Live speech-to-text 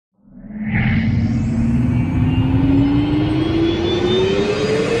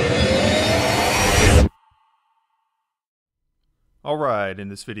Alright, in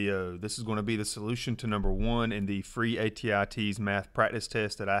this video, this is going to be the solution to number 1 in the free ATI TEAS math practice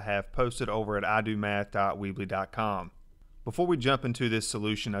test that I have posted over at idomath.weebly.com. Before we jump into this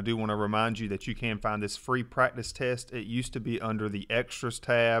solution, I do want to remind you that you can find this free practice test. It used to be under the Extras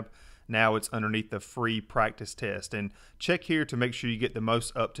tab. Now it's underneath the free practice test. And check here to make sure you get the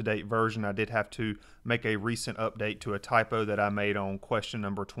most up-to-date version. I did have to make a recent update to a typo that I made on question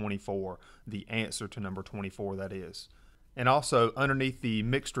number 24, the answer to number 24 that is. And also underneath the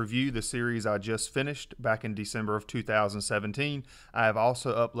mixed review, the series I just finished back in December of 2017, I have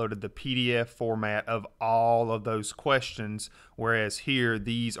also uploaded the PDF format of all of those questions, whereas here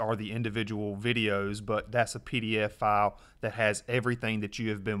these are the individual videos, but that's a PDF file that has everything that you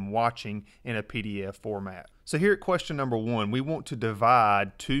have been watching in a PDF format. So here at question number 1, we want to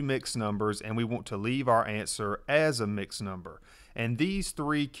divide two mixed numbers and we want to leave our answer as a mixed number. And these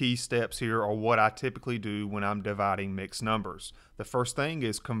three key steps here are what I typically do when I'm dividing mixed numbers. The first thing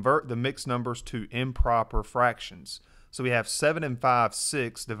is convert the mixed numbers to improper fractions. So we have 7 and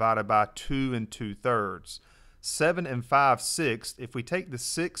 5/6 divided by 2 and 2/3. 7 and 5/6, if we take the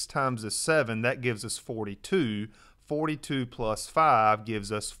 6 times the 7, that gives us 42. 42 plus 5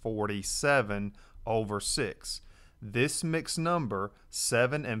 gives us 47 over 6. This mixed number,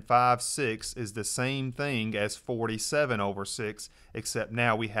 7 and 5/6, is the same thing as 47 over 6, except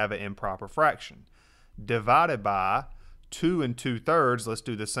now we have an improper fraction. Divided by 2 and 2/3, let's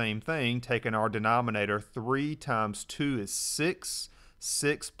do the same thing. Taking our denominator, 3 times 2 is 6.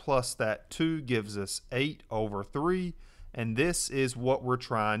 6 plus that 2 gives us 8 over 3, and this is what we're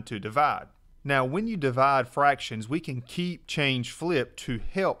trying to divide. Now, when you divide fractions, we can keep, change, flip to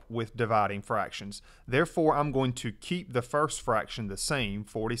help with dividing fractions. Therefore, I'm going to keep the first fraction the same,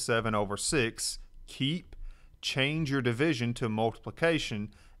 47 over 6. Keep, change your division to multiplication,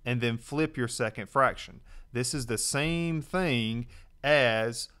 and then flip your second fraction. This is the same thing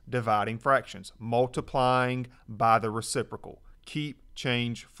as dividing fractions, multiplying by the reciprocal. Keep,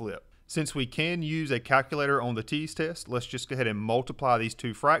 change, flip. Since we can use a calculator on the TEAS test, let's just go ahead and multiply these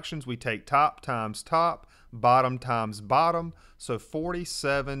two fractions. We take top times top, bottom times bottom, so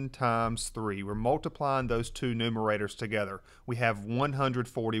 47 times 3. We're multiplying those two numerators together. We have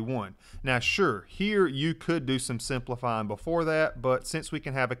 141. Now sure, here you could do some simplifying before that, but since we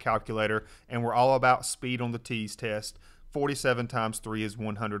can have a calculator and we're all about speed on the TEAS test, 47 times 3 is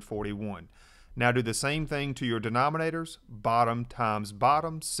 141. Now do the same thing to your denominators. Bottom times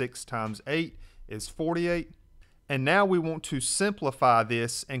bottom, 6 times 8 is 48. And now we want to simplify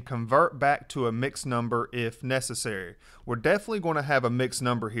this and convert back to a mixed number if necessary. We're definitely going to have a mixed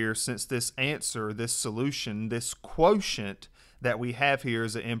number here since this answer, this solution, this quotient that we have here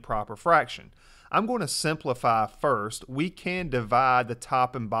is an improper fraction. I'm going to simplify first. We can divide the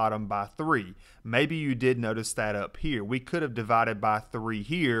top and bottom by 3. Maybe you did notice that up here. We could have divided by 3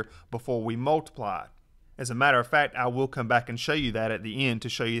 here before we multiplied. As a matter of fact, I will come back and show you that at the end to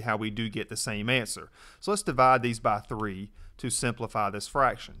show you how we do get the same answer. So let's divide these by 3 to simplify this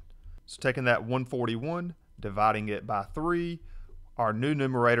fraction. So taking that 141, dividing it by 3, our new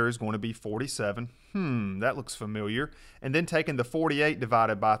numerator is going to be 47. That looks familiar. And then taking the 48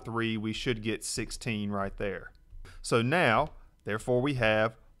 divided by 3, we should get 16 right there. So now, therefore, we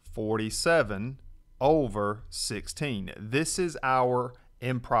have 47 over 16. This is our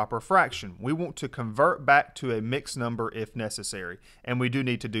improper fraction. We want to convert back to a mixed number if necessary, and we do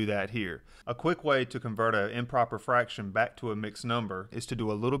need to do that here. A quick way to convert an improper fraction back to a mixed number is to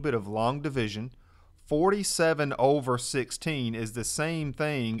do a little bit of long division. 47 over 16 is the same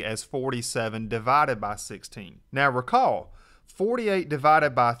thing as 47 divided by 16. Now recall, 48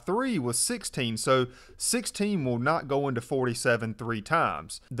 divided by 3 was 16, so 16 will not go into 47 3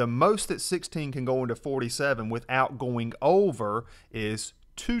 times. The most that 16 can go into 47 without going over is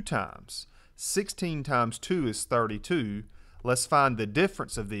 2 times. 16 times 2 is 32. Let's find the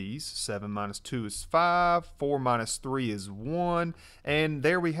difference of these. 7 minus 2 is 5, 4 minus 3 is 1, and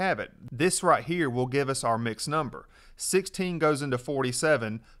there we have it. This right here will give us our mixed number. 16 goes into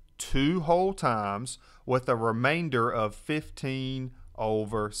 47 2 whole times with a remainder of 15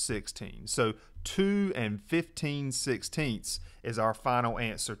 over 16. So 2 and 15/16 is our final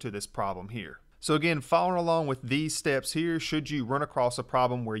answer to this problem here. So again, following along with these steps here, should you run across a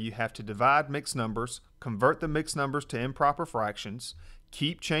problem where you have to divide mixed numbers, convert the mixed numbers to improper fractions,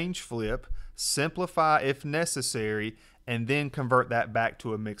 keep, change, flip, simplify if necessary, and then convert that back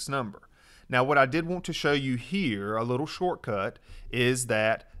to a mixed number. Now what I did want to show you here, a little shortcut, is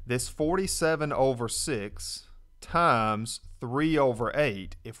that this 47 over 6 times 3 over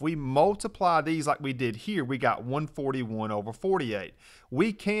 8, if we multiply these like we did here, we got 141 over 48.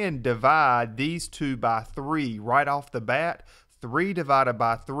 We can divide these two by 3 right off the bat. 3 divided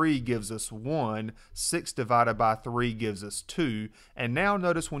by 3 gives us 1, 6 divided by 3 gives us 2, and now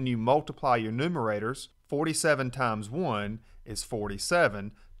notice when you multiply your numerators, 47 times 1 is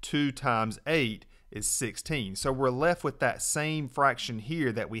 47, 2 times 8 is 16. So we're left with that same fraction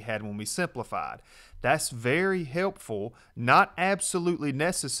here that we had when we simplified. That's very helpful, not absolutely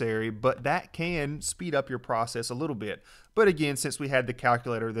necessary, but that can speed up your process a little bit. But again, since we had the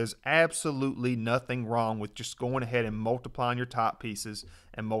calculator, there's absolutely nothing wrong with just going ahead and multiplying your top pieces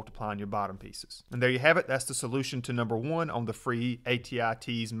and multiplying your bottom pieces. And there you have it. That's the solution to number 1 on the free ATI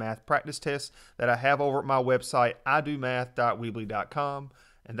TEAS math practice test that I have over at my website, idomath.weebly.com.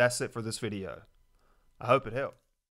 And that's it for this video. I hope it helped.